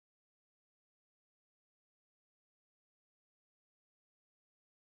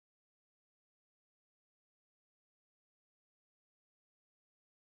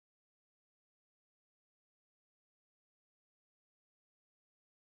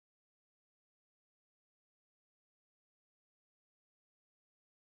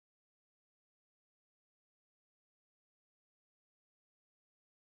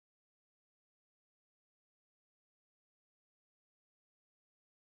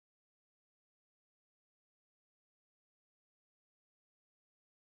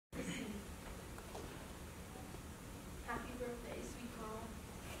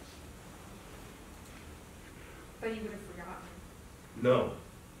thought you would have forgotten. No,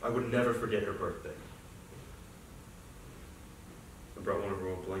 I would never forget her birthday. I brought one of her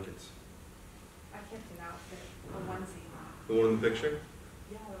old blankets. I kept an outfit, a onesie. The one in the picture?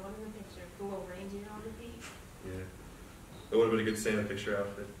 Yeah, the one in the picture. The little reindeer on the feet. Yeah. That would have been a good Santa picture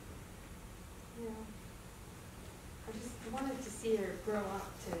outfit. Yeah. I just wanted to see her grow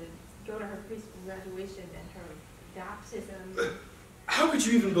up, to go to her preschool graduation and her baptism. How could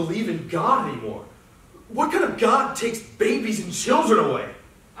you even believe in God anymore? What kind of God takes babies and children away?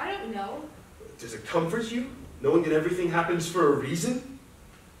 I don't know. Does it comfort you, knowing that everything happens for a reason?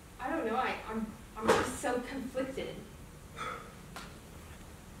 I don't know. I'm just so conflicted.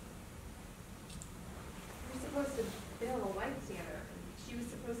 We're supposed to build a life together, and she was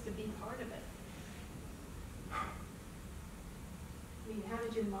supposed to be part of it. I mean, how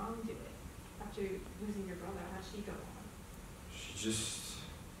did your mom do it? After losing your brother, how'd she go on? She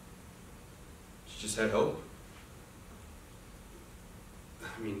just had hope.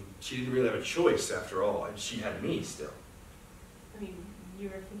 I mean, she didn't really have a choice after all. She had me still. I mean, you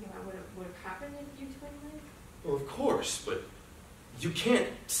were thinking about what would have happened if you twin lived? Well, of course, but you can't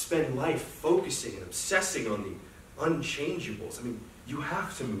spend life focusing and obsessing on the unchangeables. I mean, you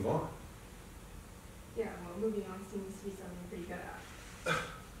have to move on. Yeah, well, moving on seems to be something pretty good at.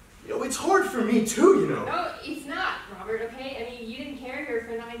 You know, it's hard for me too, you know. No, it's not, Robert, okay? I mean, you didn't carry her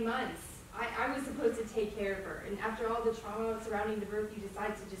for 9 months. I was supposed to take care of her, and after all the trauma surrounding the birth, you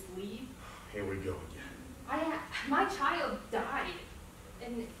decided to just leave? Here we go again. My child died,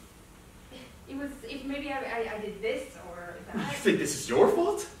 and it was, if maybe I did this or that. You think this is your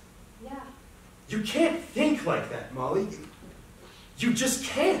fault? Yeah. You can't think like that, Molly. You just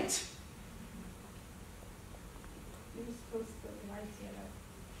can't. You were supposed to live life together.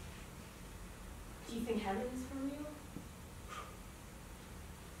 Do you think heaven's for real?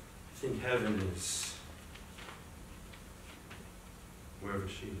 I think heaven is wherever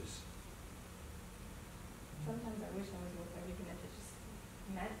she is. Sometimes I wish I was with her, even if it just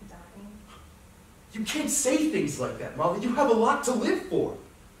meant dying. You can't say things like that, Molly. You have a lot to live for.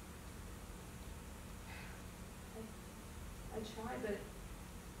 I try, but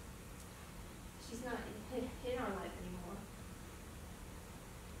she's not in our life anymore.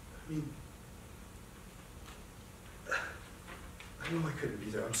 I mean, I know I couldn't be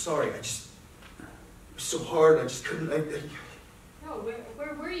there. I'm sorry. It was so hard. I just couldn't. No,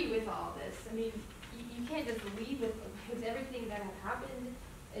 where were you with all this? I mean, you can't just leave with everything that had happened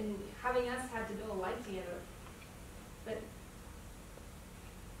and having us had to build a life together. But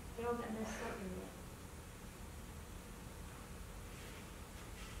it all got messed up in the end.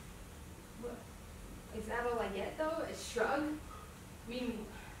 What? Is that all I get though? A shrug? I mean,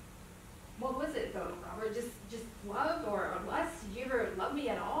 what was it though, Robert? Just love or lust? Did you ever love me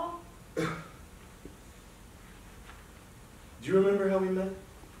at all? Do you remember how we met?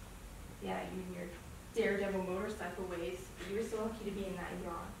 Yeah, you and your daredevil motorcycle ways. You were so lucky to be in that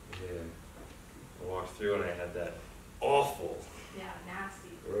yacht. Yeah. I walked through and I had that awful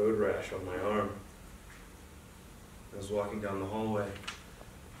nasty road rash on my arm. I was walking down the hallway.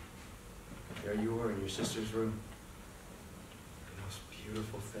 There you were in your sister's room. The most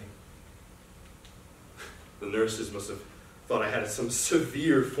beautiful thing. The nurses must have thought I had some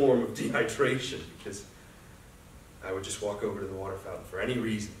severe form of dehydration because I would just walk over to the water fountain for any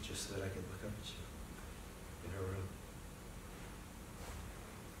reason just so that I could look up at you in her room.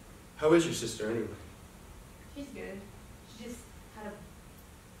 How is your sister anyway? She's good. She just had a...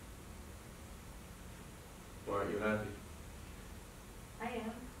 Why aren't you happy? I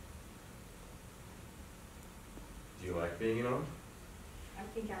am. Do you like being an aunt? I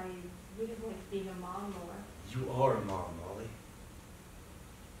think I would have liked being a mom more. You are a mom, Molly.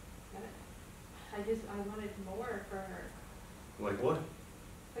 But I wanted more for her. Like what?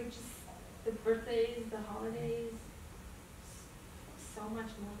 Like just the birthdays, the holidays. So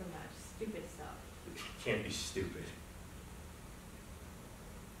much more than that. Just stupid stuff. You can't be stupid.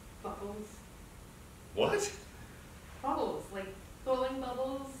 Bubbles. What? Bubbles. Like blowing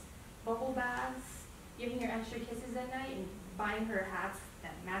bubbles, bubble baths, giving her extra kisses at night, and buying her hats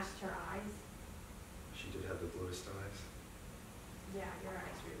that matched her eyes. She did have the bluest eyes. Yeah, your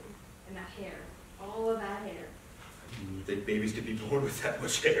eyes really. And that hair. All of that hair. You think babies could be born with that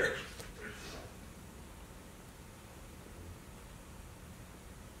much hair?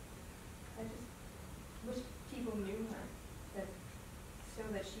 I just wish people knew her, that so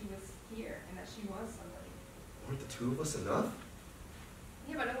that she was here and that she was somebody. Weren't the two of us enough?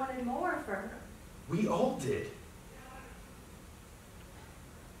 Yeah, but I wanted more for her. We all did.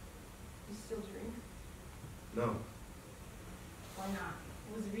 You still drink? No. Why not?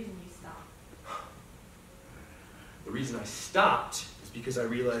 What was the reason you stopped? reason I stopped is because I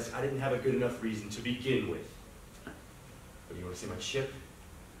realized I didn't have a good enough reason to begin with. But you want to see my ship?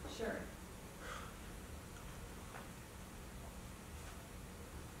 Sure.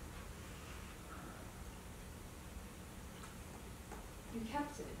 You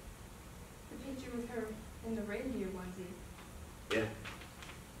kept it. The picture with her in the reindeer onesie. Yeah.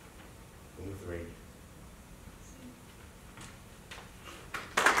 One with the reindeer.